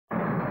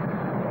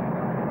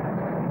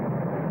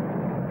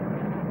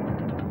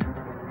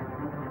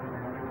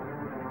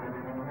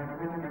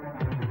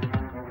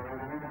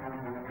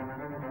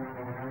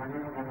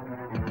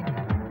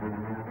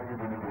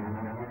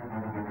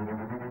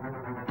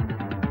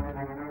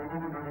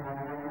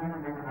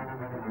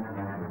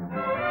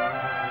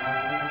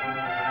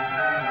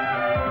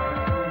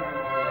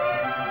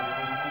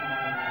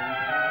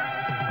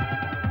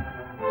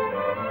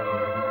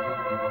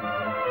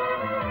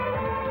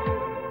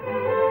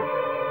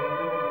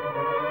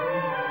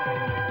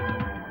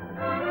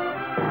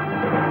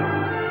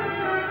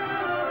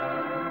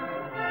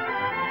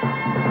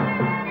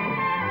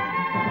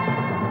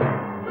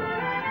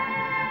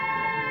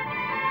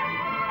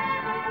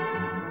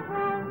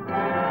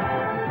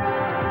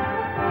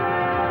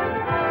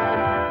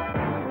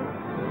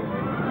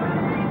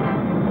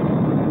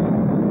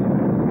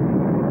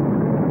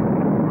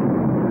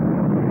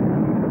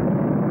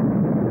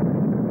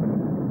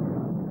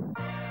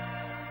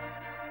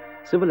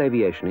Civil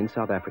aviation in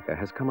South Africa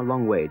has come a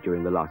long way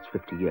during the last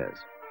 50 years.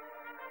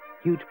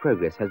 Huge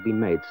progress has been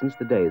made since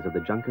the days of the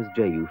Junkers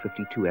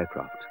Ju-52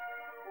 aircraft.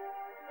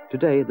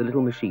 Today, the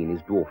little machine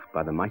is dwarfed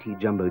by the mighty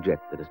jumbo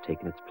jet that has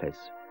taken its place.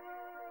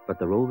 But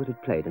the role that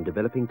it played in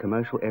developing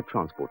commercial air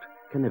transport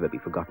can never be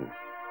forgotten.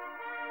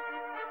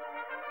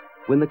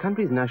 When the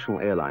country's national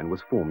airline was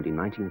formed in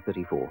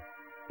 1934,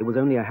 there was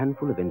only a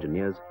handful of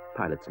engineers,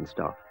 pilots and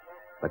staff,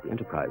 but the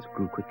enterprise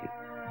grew quickly.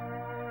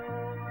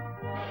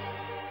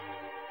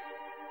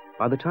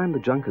 By the time the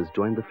Junkers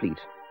joined the fleet,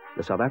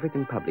 the South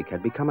African public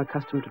had become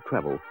accustomed to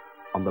travel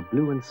on the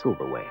blue and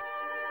silver way.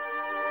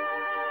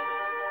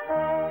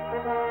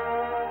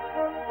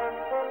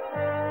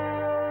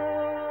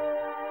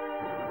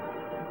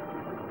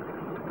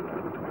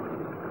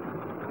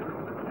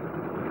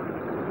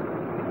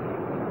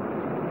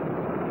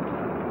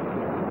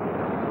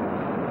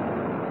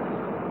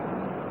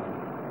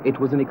 It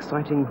was an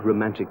exciting,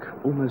 romantic,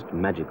 almost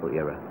magical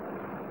era.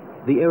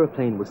 The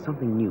aeroplane was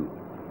something new,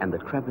 and the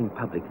traveling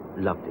public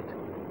loved it.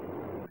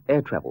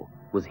 Air travel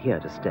was here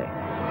to stay.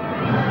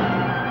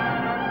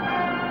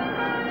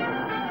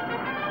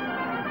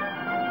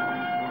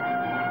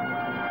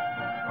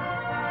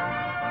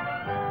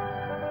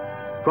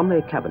 From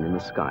their cabin in the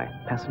sky,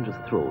 passengers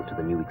thrilled to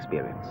the new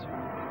experience.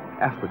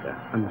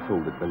 Africa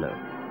unfolded below.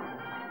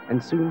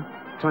 And soon,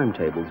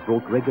 timetables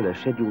brought regular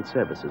scheduled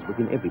services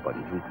within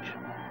everybody's reach.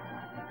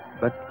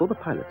 But for the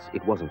pilots,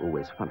 it wasn't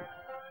always fun.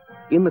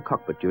 In the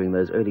cockpit during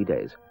those early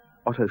days,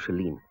 Otto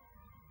Schelin.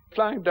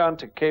 Flying down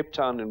to Cape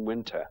Town in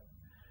winter,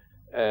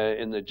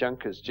 in the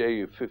Junkers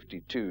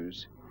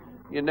Ju-52s,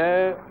 you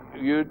know,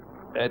 you'd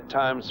at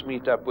times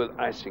meet up with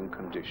icing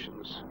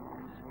conditions.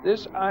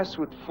 This ice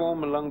would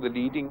form along the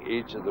leading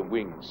edge of the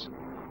wings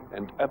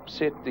and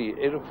upset the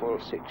aerofoil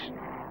section.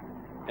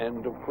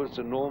 And of course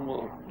the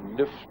normal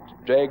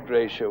lift-drag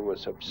ratio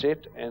was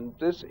upset, and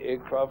this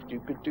aircraft,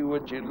 you could do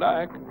what you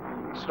like,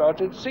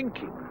 started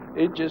sinking.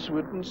 It just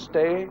wouldn't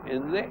stay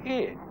in the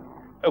air.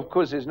 Of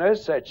course, there's no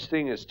such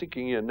thing as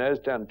sticking your nose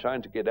down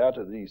trying to get out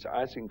of these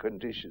icing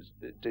conditions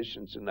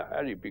in a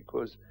hurry,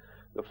 because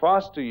the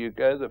faster you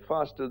go, the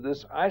faster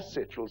this ice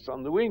settles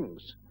on the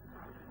wings.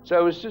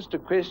 So it's just a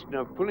question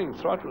of pulling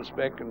throttles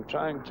back and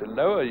trying to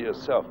lower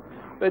yourself.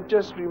 But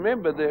just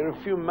remember, there are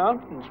a few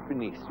mountains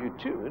beneath you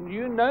too, and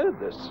you know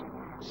this.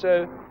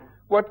 So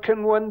what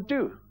can one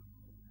do?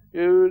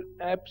 You're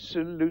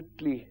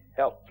absolutely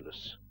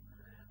helpless.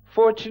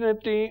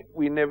 Fortunately,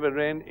 we never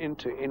ran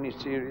into any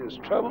serious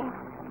trouble,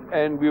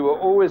 and we were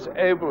always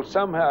able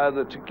somehow or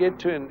other to get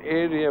to an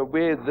area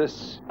where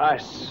this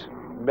ice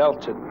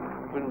melted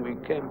when we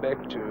came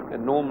back to a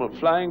normal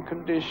flying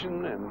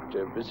condition and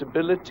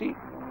visibility,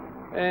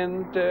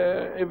 and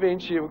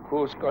eventually, of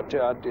course, got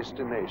to our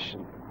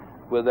destination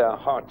with our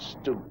hearts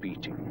still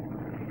beating.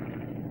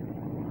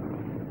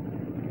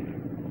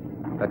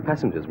 But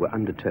passengers were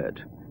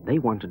undeterred. They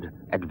wanted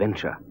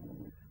adventure.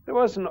 There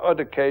was an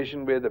odd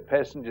occasion where the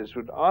passengers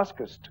would ask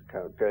us to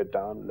go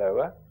down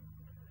lower,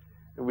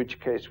 in which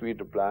case we'd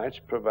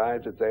oblige,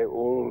 provided they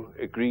all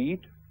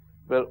agreed.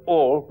 Well,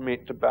 all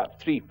meant about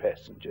 3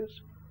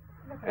 passengers.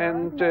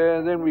 And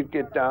then we'd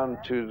get down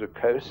to the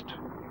coast.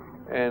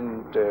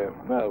 And,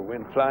 well,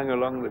 when flying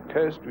along the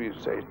coast, we'd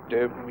say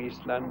Durban,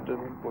 East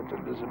London, Port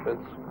Elizabeth,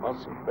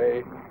 Mossel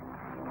Bay,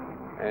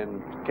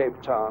 and Cape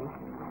Town.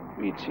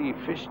 We'd see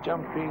fish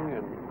jumping,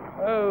 and,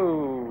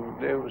 oh,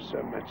 there was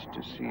so much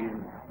to see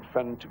and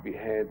fun to be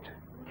had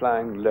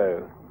flying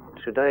low.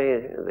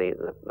 Today,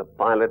 the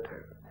pilot,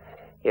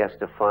 he has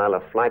to file a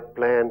flight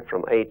plan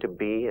from A to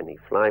B, and he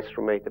flies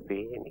from A to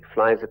B, and he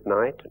flies at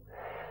night.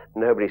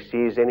 And nobody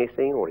sees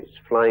anything, or he's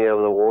flying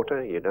over the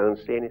water, you don't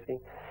see anything.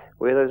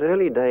 Where those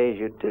early days,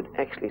 you did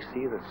actually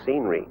see the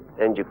scenery,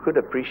 and you could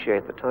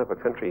appreciate the type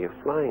of country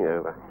you're flying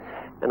over.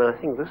 And I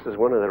think this is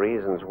one of the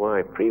reasons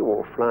why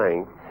pre-war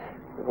flying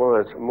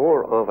was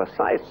more of a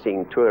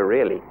sightseeing tour,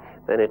 really,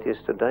 than it is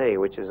today,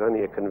 which is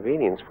only a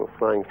convenience for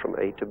flying from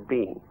A to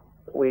B.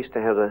 We used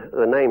to have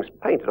the names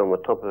painted on the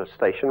top of the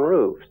station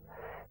roofs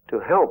to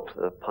help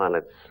the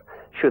pilots,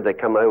 should they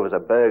come over the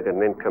Berg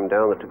and then come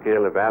down the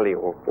Tugela Valley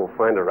or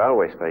find a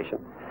railway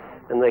station,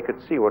 and they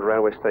could see what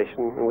railway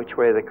station and which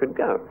way they could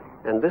go.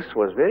 And this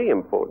was very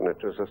important.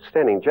 It was a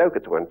standing joke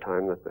at one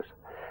time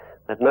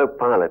that no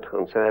pilot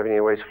on South African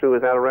Airways flew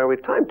without a railway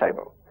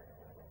timetable,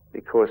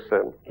 because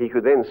he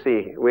could then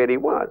see where he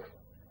was.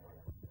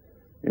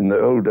 In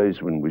the old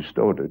days when we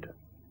started,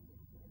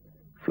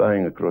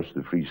 flying across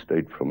the Free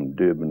State from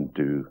Durban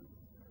to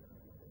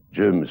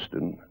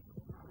Germiston,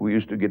 we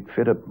used to get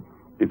fed up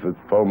if a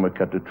farmer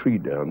cut a tree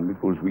down,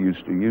 because we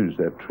used to use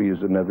that tree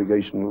as a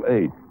navigational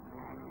aid.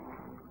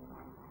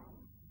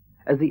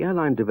 As the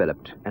airline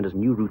developed and as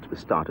new routes were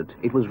started,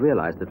 it was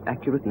realized that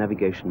accurate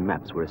navigation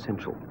maps were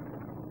essential.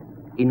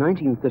 In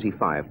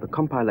 1935, the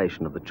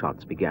compilation of the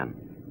charts began.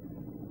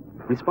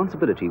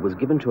 Responsibility was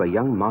given to a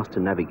young master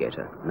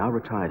navigator, now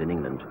retired in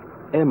England,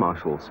 Air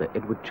Marshal Sir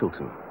Edward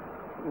Chilton.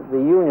 the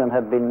Union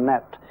had been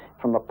mapped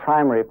from a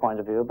primary point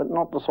of view, but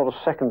not the sort of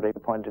secondary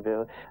point of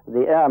view.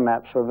 The air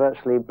maps were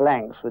virtually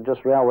blanks with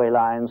just railway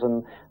lines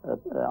and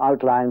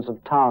outlines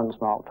of towns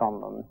marked on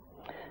them.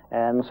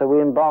 And so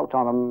we embarked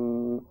on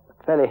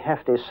a fairly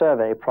hefty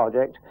survey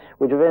project,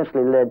 which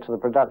eventually led to the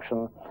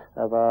production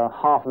of a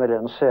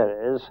 500,000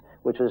 series,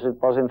 which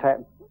was in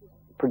fact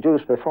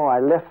produced before I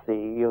left the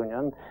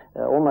Union,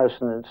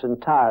 almost in its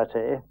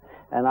entirety.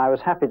 And I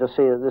was happy to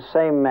see that the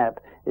same map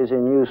is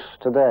in use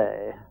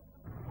today.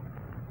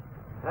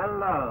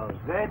 Hello,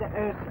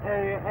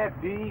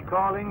 ZSAFD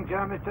calling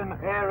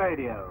Germiston Air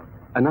Radio.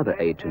 Another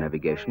aid to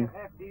navigation,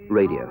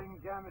 radio,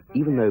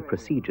 even though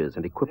procedures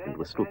and equipment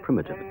were still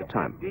primitive at the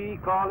time.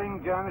 ZSAFD calling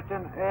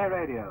Germiston Air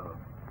Radio.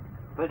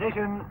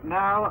 Position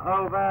now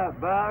over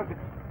Berg.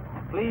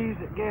 Please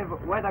give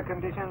weather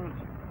conditions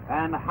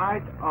and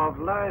height of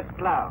lowest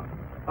cloud.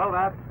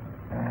 Over.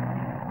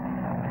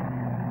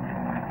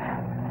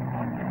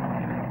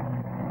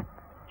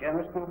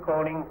 Germiston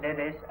calling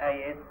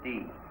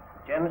ZSAFD.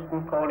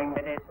 Germiston calling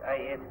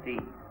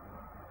ZSAFD.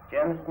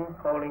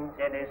 Germiston calling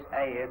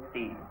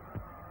ZSAFD.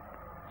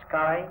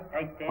 Sky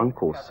 810. On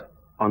course,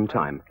 on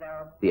time,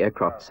 the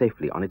aircraft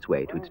safely on its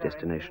way to its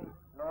destination.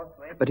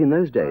 But in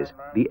those days,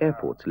 the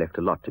airports left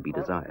a lot to be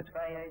desired.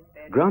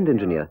 Ground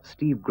engineer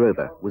Steve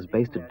Grover was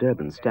based at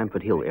Durban's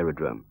Stamford Hill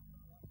Aerodrome.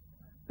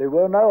 There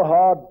were no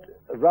hard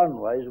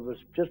runways, it was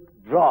just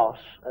grass,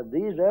 and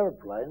these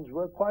aeroplanes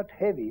were quite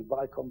heavy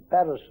by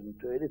comparison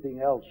to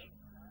anything else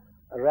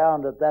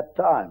around at that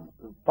time.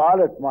 The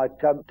pilot might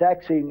come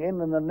taxiing in,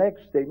 and the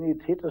next thing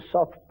he'd hit a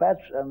soft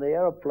patch and the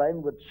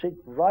aeroplane would sink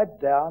right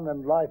down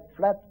and lie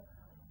flat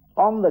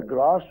on the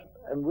grass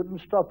and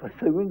wouldn't stop if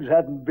the wings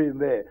hadn't been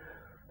there.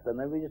 And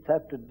then we just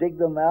have to dig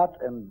them out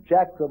and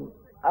jack them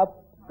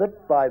up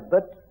bit by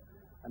bit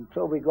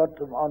until we got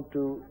them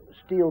onto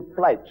steel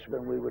plates,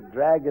 when we would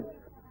drag it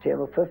 10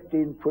 or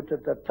 15 foot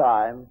at a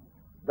time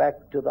back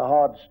to the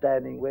hard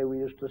standing where we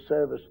used to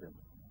service them.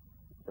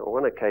 On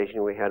one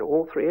occasion, we had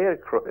all three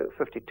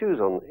Air-52s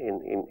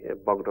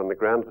bogged on the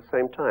ground at the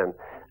same time,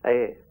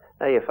 AFA,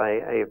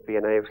 AFB,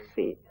 and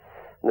AFC.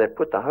 And they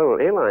put the whole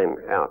airline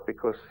out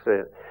because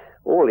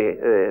all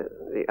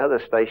the other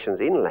stations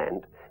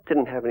inland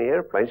didn't have any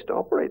airplanes to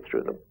operate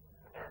through them.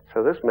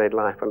 So this made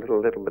life a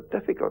little bit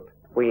difficult.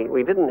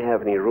 We didn't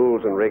have any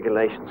rules and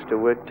regulations to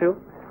work to,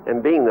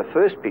 and being the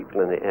first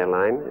people in the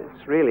airline,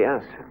 it's really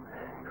us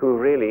who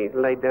really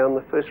laid down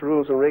the first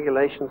rules and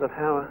regulations of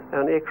how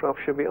an aircraft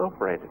should be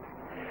operated.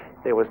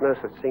 There was no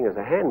such thing as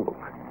a handbook.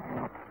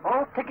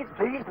 All tickets,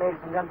 please, ladies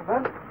and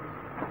gentlemen.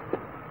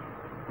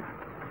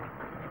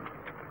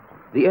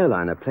 The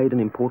airliner played an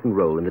important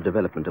role in the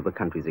development of the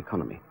country's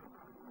economy.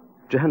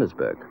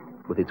 Johannesburg,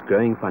 with its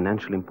growing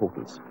financial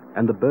importance,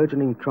 and the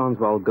burgeoning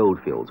Transvaal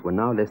goldfields were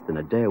now less than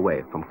a day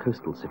away from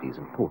coastal cities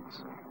and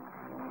ports.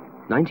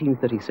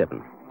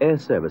 1937, air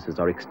services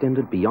are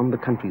extended beyond the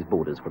country's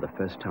borders for the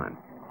first time.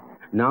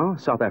 Now,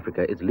 South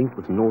Africa is linked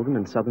with northern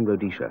and southern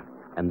Rhodesia,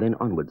 and then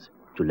onwards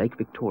to Lake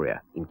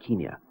Victoria in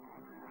Kenya.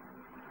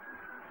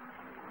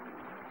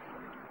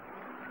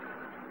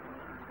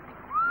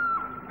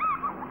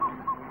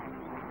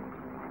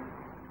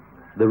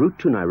 The route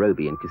to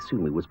Nairobi and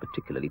Kisumu was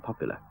particularly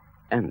popular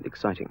and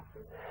exciting.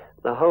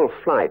 The whole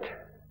flight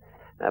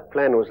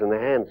plan was in the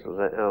hands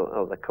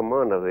of the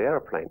commander of the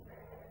airplane,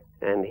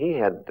 and he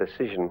had the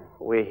decision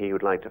where he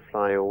would like to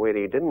fly or where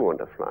he didn't want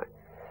to fly.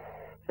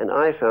 And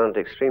I found it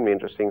extremely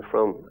interesting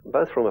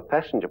both from a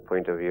passenger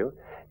point of view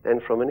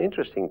and from an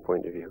interesting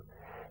point of view.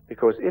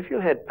 Because if you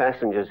had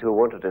passengers who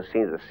wanted to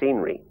see the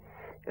scenery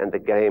and the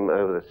game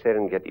over the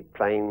Serengeti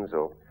plains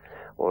or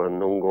a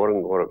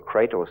Ngorongoro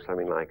crater or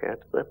something like that,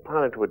 the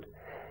pilot would,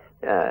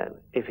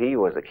 if he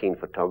was a keen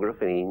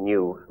photographer and he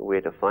knew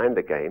where to find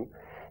the game,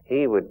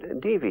 he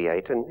would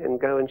deviate and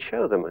go and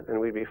show them, and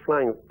we'd be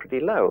flying pretty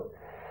low.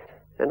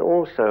 And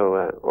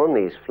also on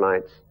these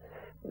flights,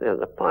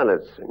 the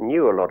pilots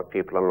knew a lot of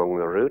people along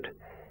the route,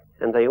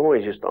 and they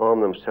always used to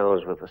arm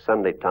themselves with the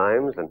Sunday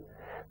Times, and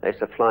they used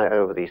to fly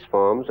over these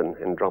farms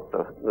and drop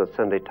the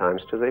Sunday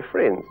Times to their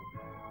friends.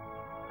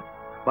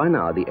 By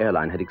now, the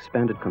airline had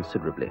expanded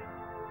considerably.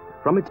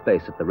 From its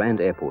base at the Rand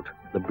Airport,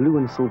 the blue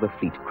and silver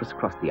fleet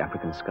crisscrossed the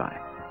African sky.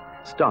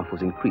 Staff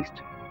was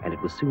increased, and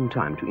it was soon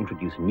time to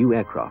introduce new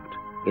aircraft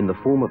in the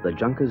form of the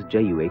Junkers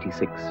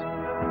Ju-86.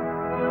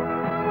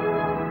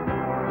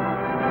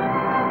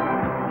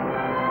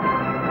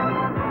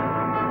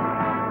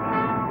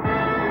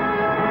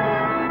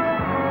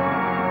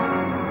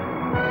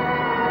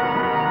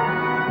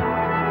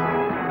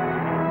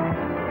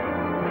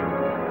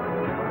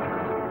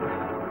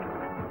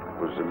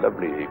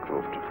 Lovely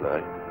aircraft to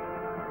fly,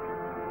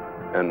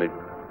 and it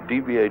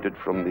deviated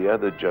from the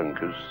other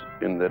Junkers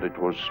in that it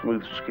was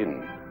smooth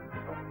skinned,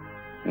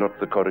 not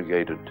the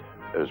corrugated,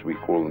 as we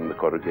call them, the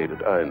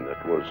corrugated iron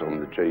that was on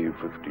the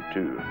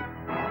Ju-52.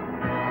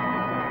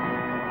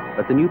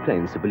 But the new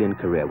plane's civilian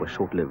career was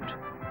short-lived.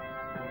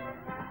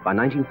 By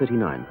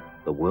 1939,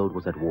 the world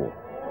was at war.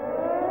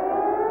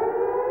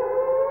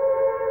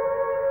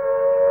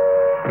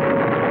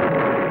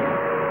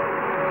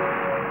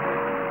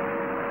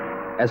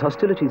 As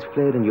hostilities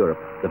flared in Europe,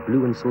 the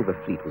Blue and Silver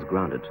Fleet was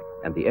grounded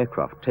and the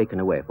aircraft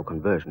taken away for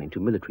conversion into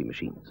military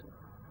machines.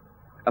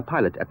 A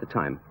pilot at the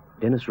time,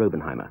 Dennis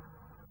Robenheimer.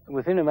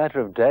 Within a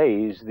matter of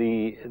days,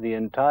 the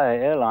entire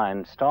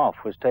airline staff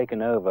was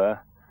taken over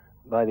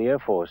by the Air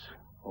Force,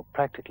 or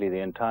practically the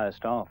entire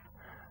staff,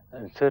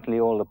 and certainly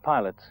all the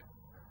pilots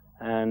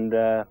and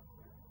the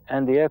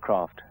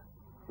aircraft.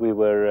 We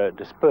were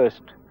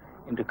dispersed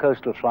into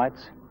coastal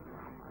flights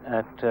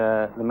at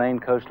the main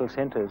coastal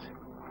centers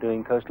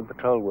doing coastal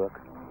patrol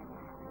work.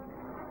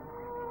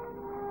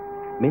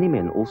 Many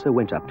men also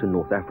went up to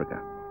North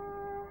Africa.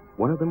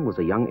 One of them was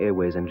a young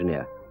airways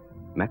engineer,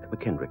 Mac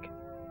McKendrick.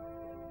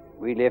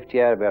 We left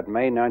here about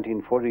May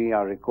 1940,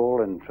 I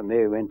recall, and from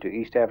there we went to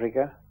East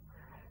Africa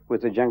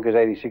with the Junkers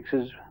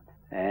 86s,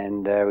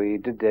 and we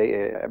did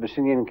the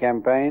Abyssinian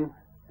campaign.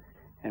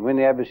 And when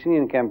the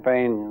Abyssinian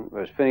campaign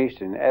was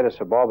finished in Addis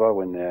Ababa,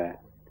 when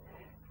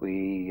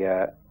we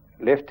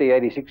left the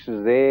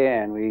 86s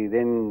there, and we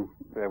then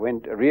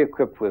went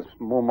re-equipped with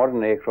more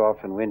modern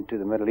aircraft and went to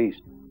the Middle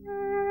East.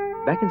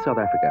 Back in South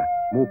Africa,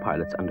 more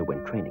pilots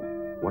underwent training.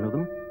 One of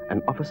them,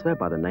 an officer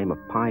by the name of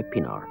Pi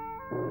Pienaar.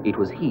 It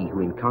was he who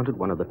encountered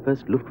one of the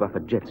first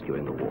Luftwaffe jets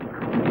during the war.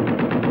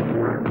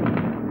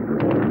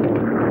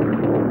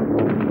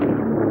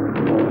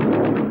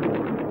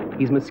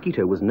 His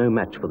Mosquito was no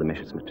match for the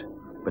Messerschmitt,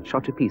 but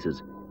shot to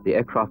pieces, the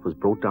aircraft was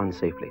brought down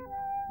safely.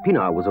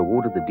 Pienaar was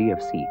awarded the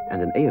DFC,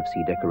 and an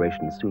AFC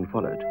decoration soon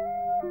followed.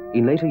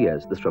 In later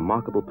years, this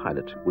remarkable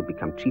pilot would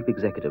become chief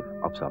executive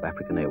of South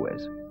African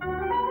Airways.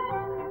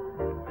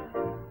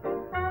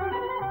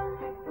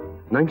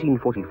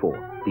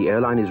 1944, the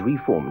airline is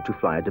reformed to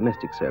fly a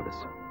domestic service.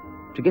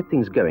 To get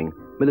things going,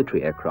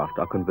 military aircraft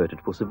are converted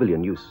for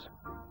civilian use.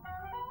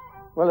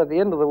 Well, at the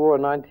end of the war,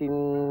 in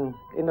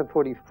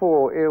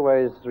 1944,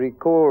 Airways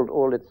recalled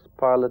all its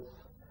pilots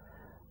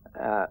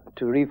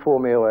to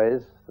reform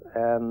Airways,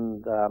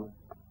 and I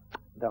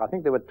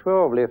think there were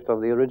 12 left of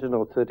the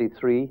original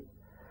 33.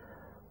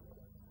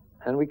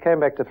 And we came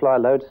back to fly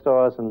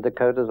Lodestars and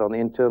Dakotas on the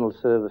internal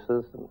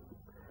services.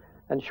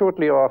 And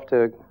shortly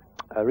after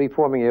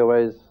reforming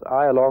Airways,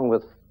 I, along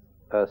with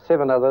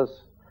 7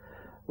 others,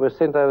 were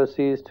sent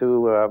overseas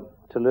to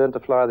learn to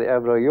fly the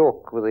Avro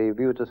York with a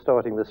view to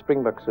starting the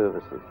Springbok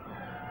services.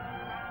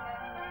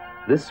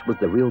 This was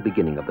the real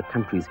beginning of the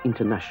country's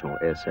international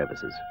air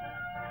services.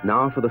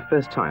 Now, for the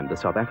first time, the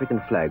South African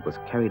flag was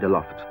carried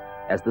aloft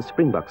as the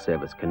Springbok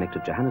service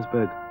connected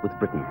Johannesburg with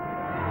Britain.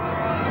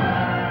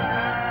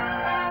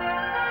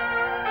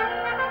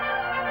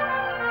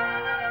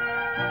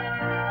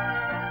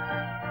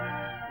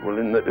 Well,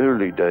 in the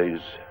early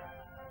days,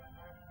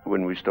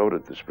 when we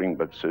started the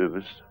Springbok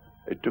service,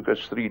 it took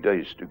us 3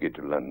 days to get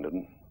to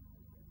London.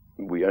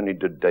 We only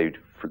did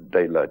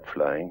daylight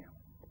flying.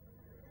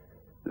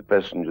 The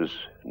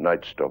passengers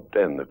night stopped,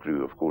 and the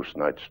crew, of course,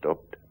 night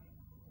stopped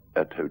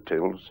at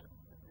hotels.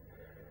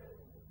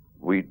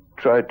 We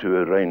tried to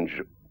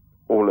arrange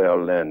all our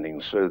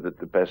landings so that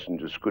the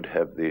passengers could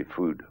have their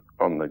food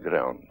on the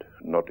ground,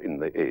 not in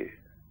the air.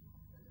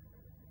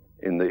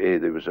 In the air,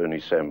 there was only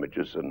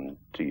sandwiches and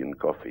tea and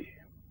coffee.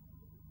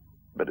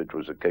 But it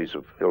was a case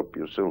of help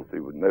yourself.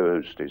 There were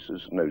no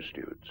hostesses, no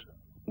stewards.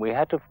 We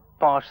had to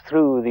pass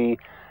through the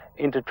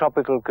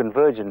intertropical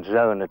convergence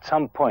zone at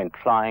some point,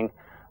 flying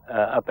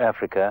up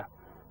Africa,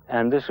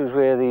 and this was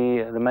where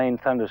the main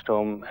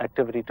thunderstorm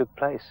activity took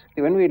place.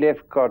 When we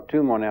left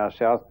Khartoum on our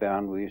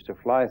southbound, we used to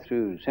fly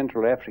through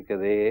Central Africa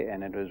there,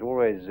 and there was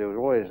always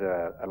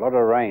a lot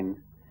of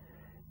rain.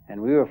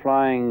 And we were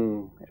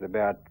flying at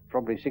about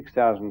probably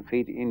 6,000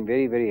 feet in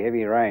very, very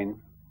heavy rain.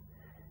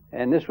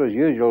 And this was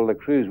usual. The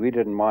crews, we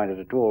didn't mind it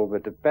at all,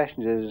 but the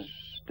passengers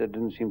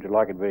didn't seem to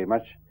like it very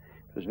much.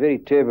 It was very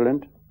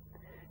turbulent.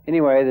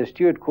 Anyway, the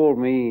steward called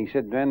me. He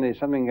said, "Man, there's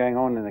something going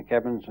on in the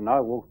cabins." And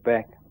I walked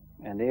back,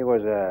 and there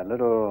was a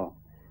little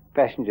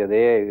passenger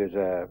there. He was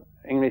an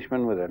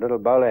Englishman with a little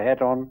bowler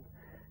hat on,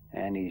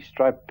 and his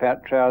striped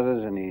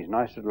trousers and his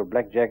nice little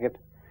black jacket.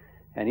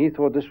 And he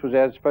thought this was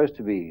how it's supposed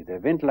to be. The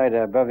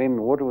ventilator above him,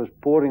 the water was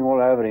pouring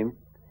all over him,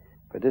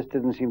 but this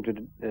didn't seem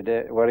to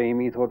worry him.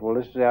 He thought, well,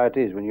 this is how it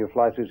is. When you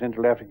fly through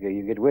Central Africa,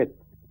 you get wet.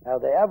 Now,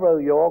 the Avro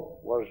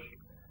York was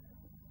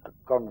a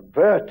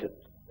converted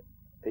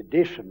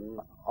edition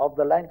of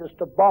the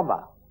Lancaster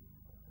bomber.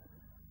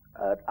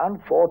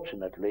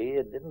 Unfortunately,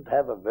 it didn't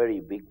have a very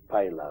big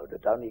payload.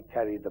 It only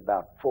carried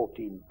about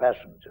 14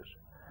 passengers.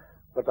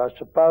 But I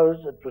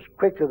suppose it was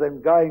quicker than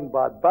going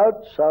by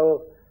boat,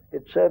 so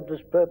it served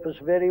its purpose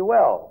very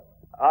well.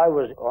 I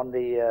was on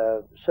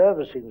the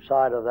servicing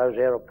side of those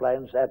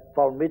aeroplanes at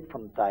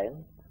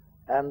Valmitfontein,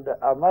 and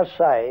I must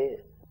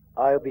say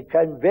I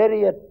became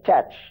very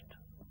attached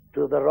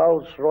to the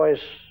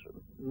Rolls-Royce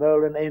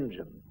Merlin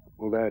engine.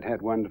 Although it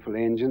had wonderful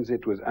engines,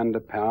 it was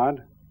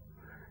underpowered.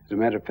 As a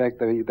matter of fact,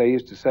 they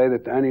used to say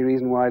that the only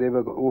reason why it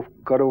ever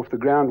got off the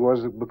ground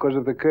was because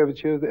of the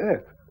curvature of the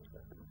earth.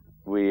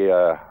 We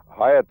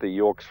hired the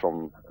Yorks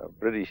from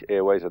British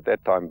Airways, at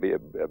that time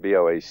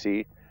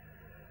BOAC,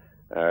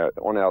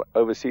 on our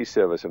overseas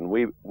service, and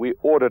we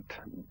ordered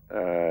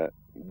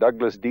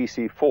Douglas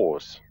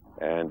DC-4s,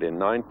 and in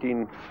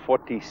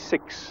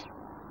 1946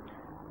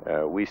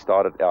 we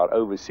started our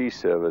overseas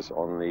service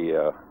on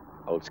the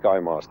old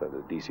Skymaster,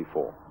 the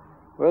DC-4.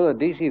 Well, the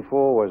DC-4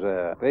 was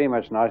a very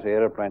much nicer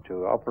aeroplane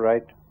to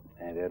operate,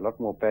 and it had a lot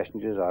more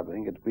passengers. I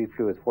think we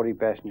flew with 40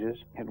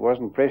 passengers. It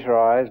wasn't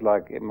pressurized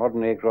like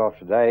modern aircraft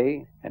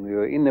today, and we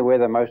were in the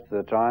weather most of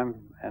the time,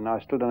 and I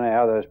still don't know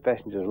how those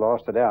passengers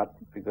lasted out,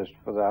 because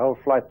for the whole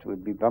flight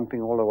we'd be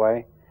bumping all the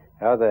way.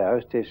 How the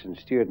hostess and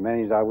steward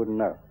managed, I wouldn't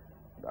know.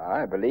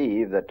 I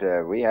believe that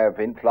we have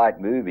in-flight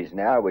movies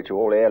now, which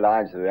all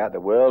airlines throughout the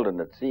world,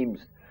 and it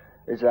seems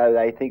as though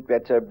they think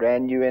that's a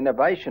brand new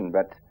innovation.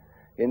 But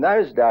in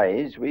those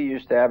days, we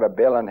used to have a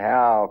Bell and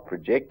Howell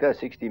projector,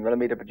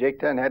 60mm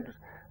projector, and had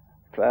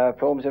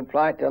films in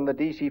flight on the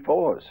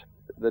DC-4s.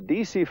 The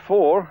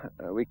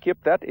DC-4, we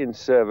kept that in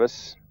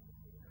service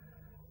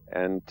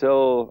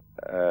until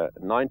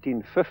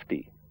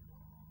 1950,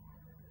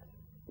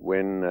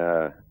 when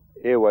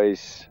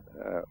Airways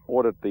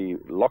ordered the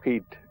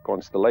Lockheed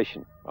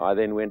Constellation. I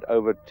then went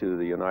over to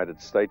the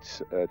United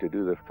States to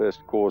do the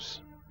first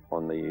course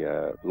on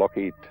the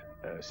Lockheed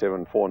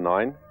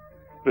 749.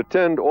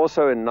 Returned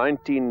also in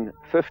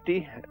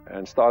 1950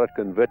 and started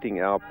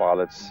converting our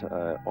pilots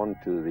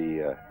onto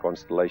the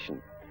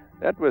Constellation.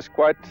 That was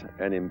quite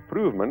an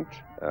improvement,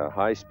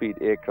 high-speed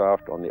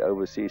aircraft on the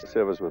overseas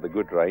service with a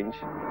good range.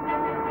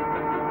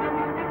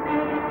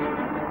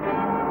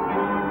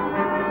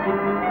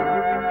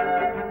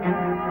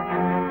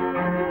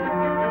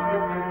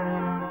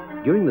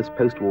 During this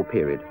post-war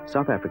period,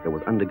 South Africa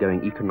was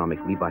undergoing economic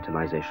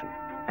revitalization,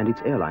 and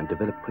its airline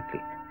developed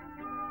quickly.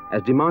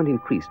 As demand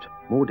increased,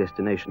 more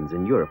destinations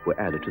in Europe were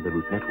added to the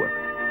route network.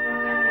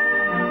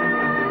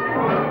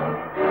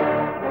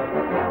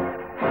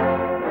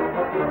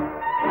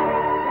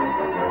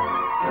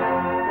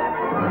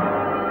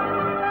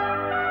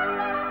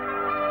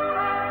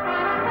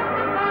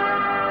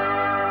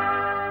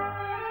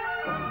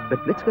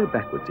 But let's go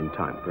backwards in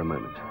time for a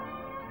moment,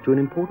 to an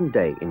important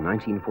day in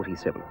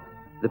 1947.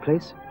 The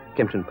place,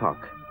 Kempton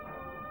Park.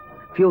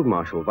 Field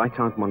Marshal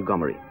Viscount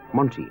Montgomery,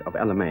 Monty of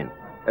Alamein,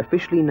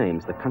 officially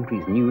names the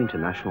country's new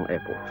international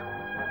airport.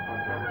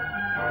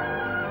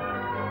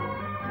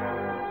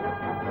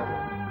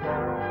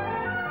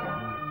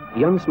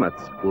 Jan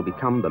Smuts will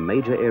become the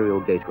major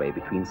aerial gateway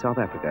between South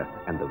Africa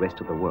and the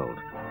rest of the world.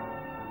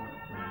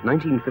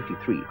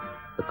 1953,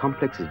 the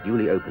complex is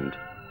duly opened,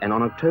 and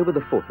on October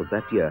the 4th of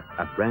that year,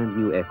 a brand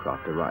new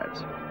aircraft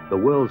arrives, the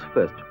world's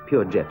first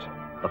pure jet,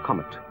 the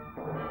Comet.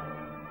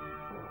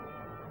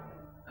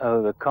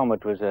 Oh, the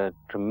Comet was a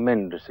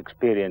tremendous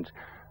experience.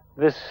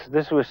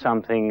 This was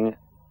something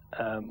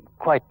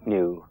quite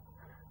new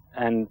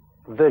and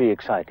very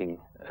exciting.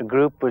 A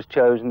group was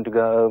chosen to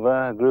go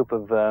over, a group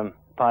of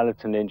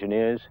pilots and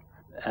engineers,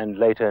 and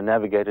later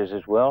navigators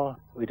as well.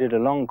 We did a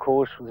long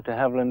course with the de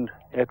Havilland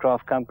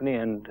Aircraft Company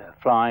and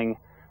flying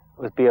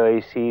with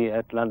BOAC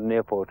at London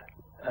Airport.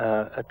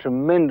 A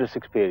tremendous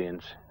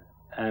experience,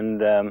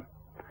 and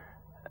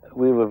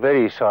we were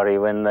very sorry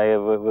when they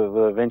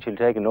were eventually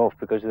taken off,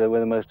 because they were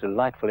the most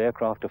delightful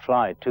aircraft to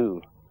fly,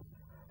 too.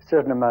 A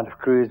certain amount of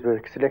crews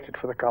were selected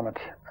for the Comet,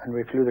 and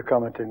we flew the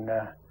Comet in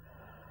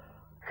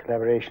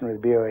collaboration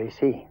with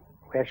BOAC.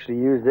 We actually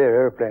used their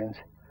airplanes,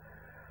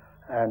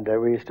 and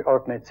we used to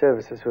alternate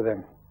services with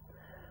them,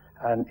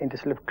 and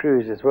interslip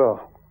crews as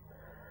well.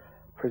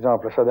 For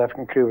example, a South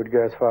African crew would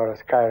go as far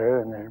as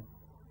Cairo, and the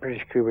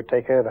British crew would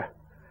take over.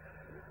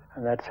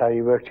 And that's how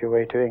you worked your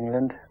way to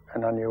England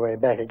and on your way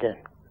back again.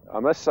 I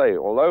must say,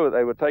 although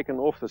they were taken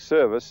off the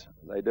service,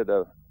 they did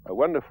a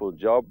wonderful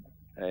job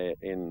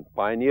in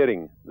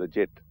pioneering the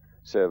jet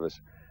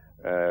service.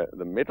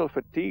 The metal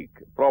fatigue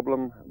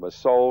problem was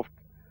solved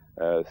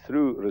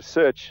through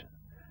research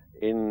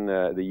in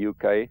the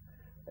UK,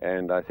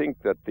 and I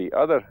think that the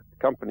other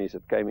companies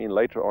that came in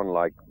later on,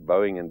 like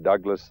Boeing and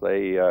Douglas,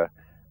 they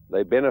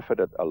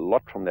benefited a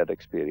lot from that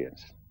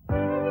experience.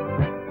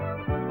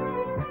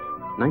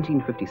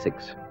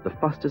 1956, the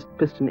fastest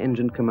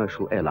piston-engined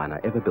commercial airliner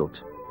ever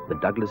built, the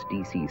Douglas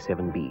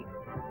DC-7B.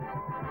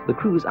 The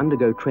crews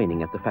undergo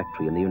training at the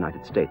factory in the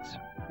United States,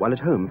 while at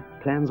home,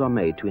 plans are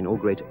made to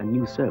inaugurate a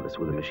new service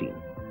with the machine.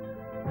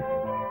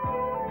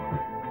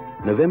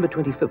 November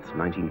 25th,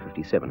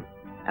 1957,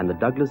 and the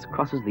Douglas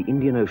crosses the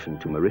Indian Ocean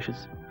to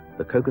Mauritius,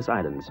 the Cocos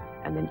Islands,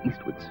 and then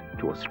eastwards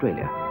to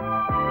Australia.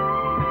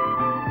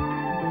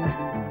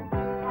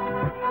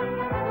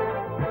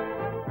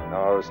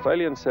 Our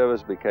Australian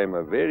service became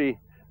a very,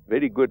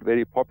 very good,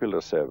 very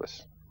popular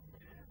service.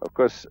 Of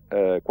course,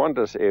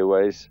 Qantas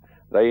Airways,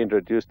 they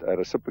introduced a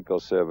reciprocal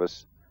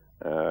service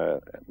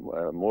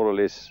more or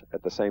less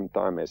at the same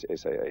time as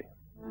SAA.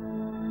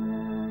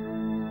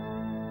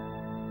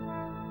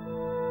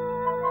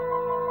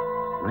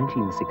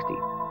 (1960),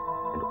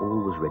 and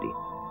all was ready.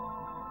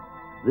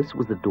 This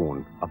was the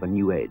dawn of a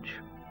new age.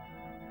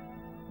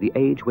 The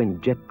age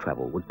when jet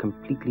travel would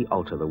completely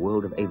alter the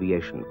world of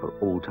aviation for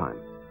all time.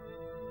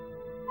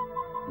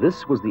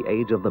 This was the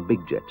age of the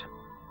big jet,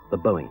 the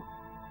Boeing.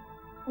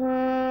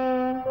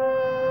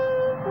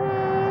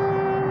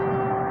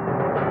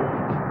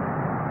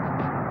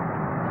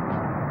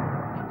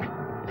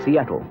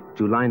 Seattle,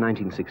 July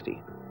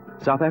 1960.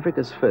 South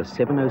Africa's first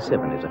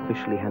 707 is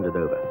officially handed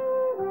over.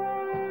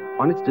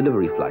 On its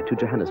delivery flight to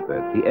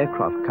Johannesburg, the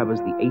aircraft covers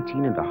the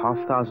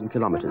 18,500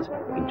 kilometers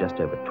in just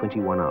over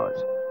 21 hours.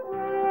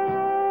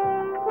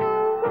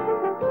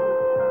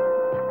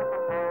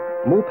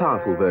 More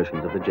powerful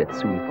versions of the jet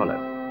soon follow,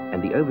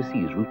 and the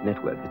overseas route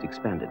network is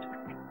expanded.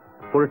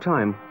 For a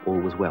time, all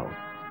was well,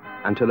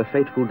 until a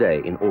fateful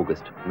day in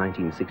August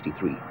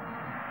 1963.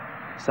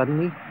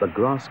 Suddenly, the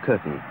grass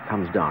curtain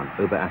comes down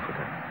over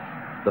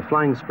Africa. The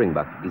flying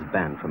Springbok is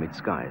banned from its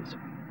skies.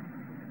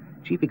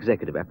 Chief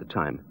Executive at the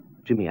time,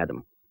 Jimmy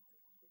Adam.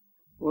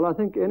 Well, I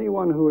think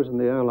anyone who was in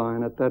the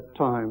airline at that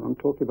time, I'm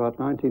talking about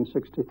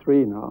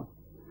 1963 now,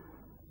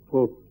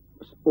 will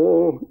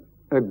all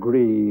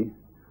agree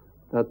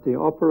that the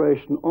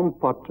Operation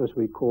Ompot, as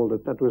we called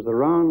it, that was the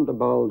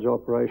round-the-bulge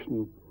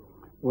operation,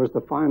 was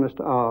the finest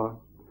hour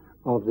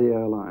of the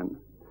airline.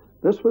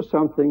 This was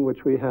something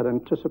which we had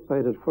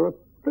anticipated for a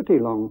pretty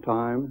long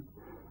time.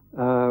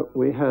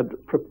 We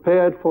had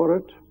prepared for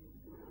it,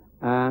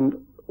 and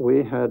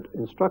we had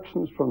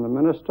instructions from the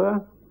minister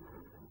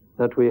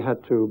that we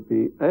had to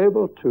be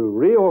able to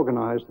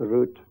reorganize the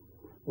route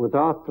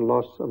without the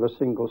loss of a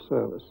single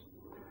service.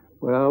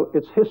 Well,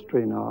 it's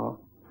history now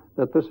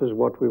that this is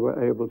what we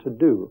were able to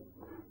do.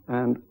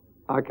 And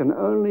I can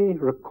only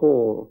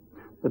recall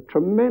the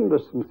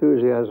tremendous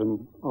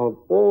enthusiasm of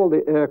all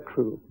the air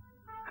crew.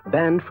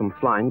 Banned from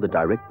flying the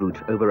direct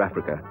route over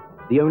Africa,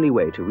 the only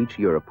way to reach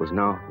Europe was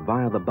now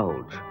via the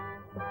bulge.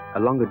 A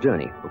longer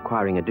journey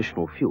requiring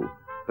additional fuel,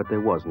 but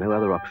there was no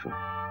other option.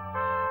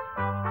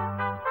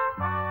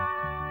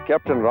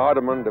 Captain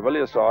Rademan, de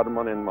Villiers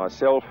Rademan, and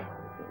myself,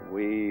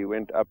 we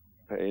went up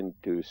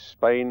into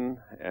Spain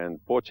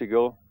and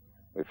Portugal.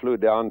 We flew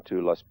down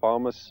to Las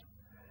Palmas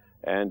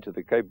and to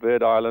the Cape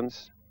Verde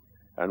Islands,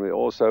 and we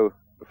also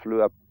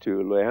flew up to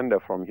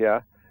Luanda from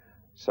here.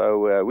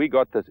 So we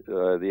got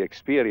the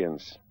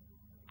experience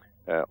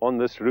on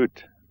this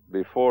route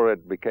before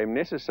it became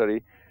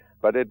necessary,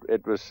 but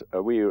it was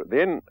we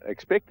then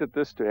expected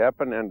this to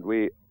happen, and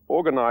we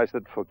organized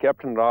it for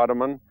Captain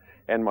Rademan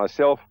and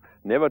myself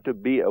never to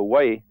be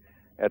away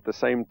at the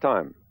same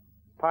time.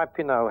 Pi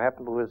Pino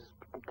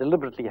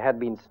deliberately had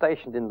been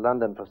stationed in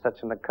London for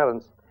such an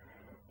occurrence.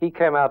 He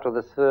came out of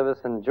the service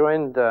and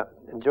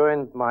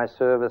joined my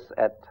service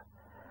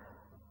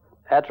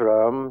at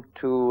Rome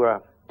to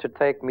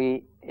take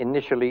me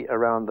initially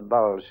around the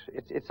bulge.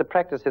 It's a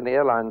practice in the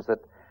airlines that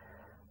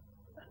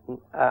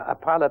a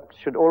pilot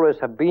should always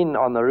have been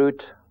on the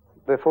route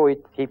before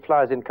he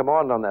flies in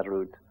command on that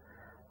route.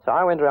 So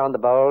I went around the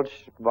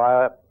bulge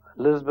via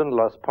Lisbon,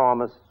 Las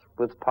Palmas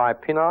with Pi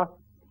Pino.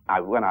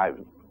 When I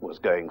was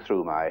going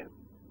through my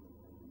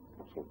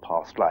sort of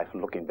past life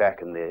and looking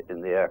back in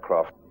the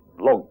aircraft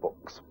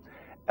logbooks,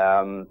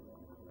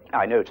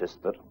 I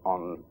noticed that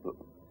on a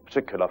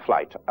particular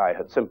flight I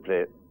had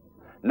simply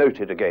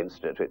noted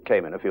against it. It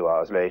came in a few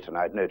hours late, and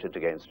I'd noted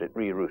against it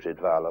rerouted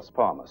via Las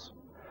Palmas.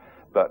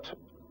 But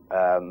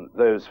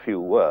those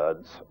few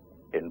words,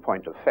 in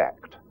point of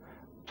fact,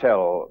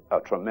 tell a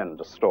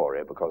tremendous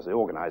story, because the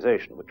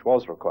organization which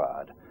was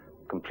required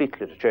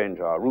completely to change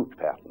our route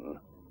pattern,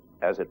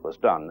 as it was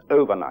done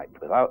overnight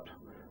without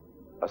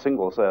a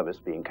single service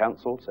being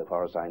cancelled, so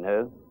far as I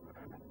know,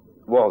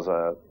 was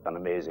an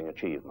amazing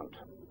achievement.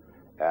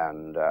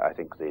 And I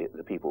think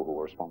the people who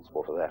were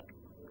responsible for that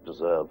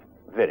deserve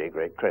very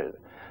great credit.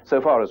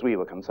 So far as we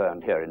were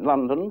concerned here in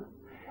London,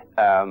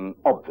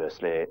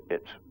 obviously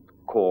it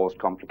caused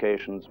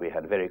complications. We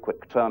had very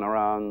quick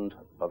turnaround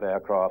of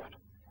aircraft.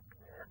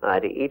 I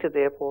had to eat at the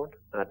airport,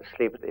 I had to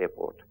sleep at the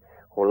airport.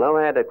 Although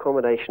I had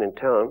accommodation in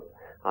town,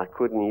 I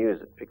couldn't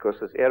use it because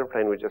this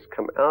airplane would just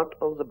come out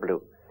of the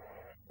blue,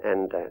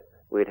 and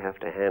we'd have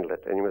to handle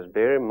it. And you must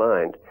bear in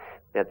mind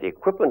that the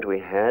equipment we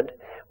had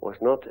was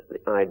not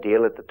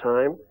ideal at the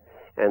time,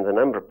 and the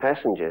number of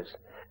passengers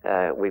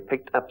we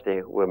picked up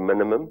there were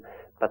minimum,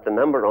 but the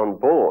number on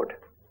board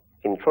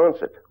in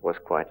transit was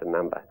quite a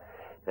number.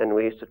 And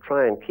we used to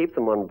try and keep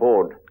them on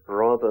board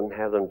rather than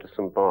have them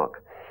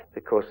disembark,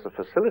 because the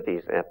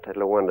facilities at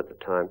Luanda at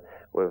the time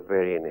were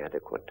very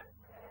inadequate.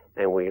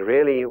 And we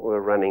really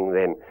were running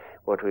then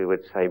what we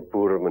would say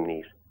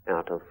boeremannier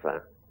out of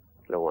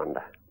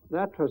Luanda.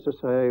 That, as I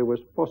say,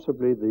 was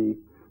possibly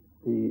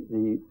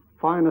the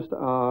finest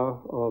hour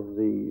of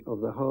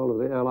the whole of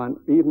the airline,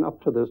 even up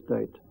to this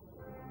date.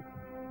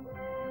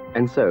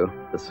 And so,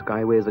 the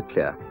skyways are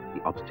clear,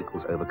 the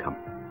obstacles overcome.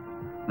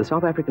 The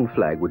South African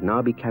flag would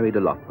now be carried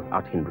aloft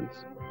without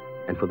hindrance,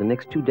 and for the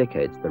next 2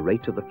 decades, the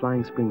rate of the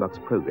Flying Springbok's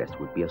progress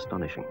would be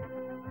astonishing,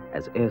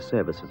 as air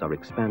services are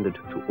expanded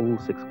to all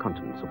 6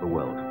 continents of the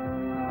world.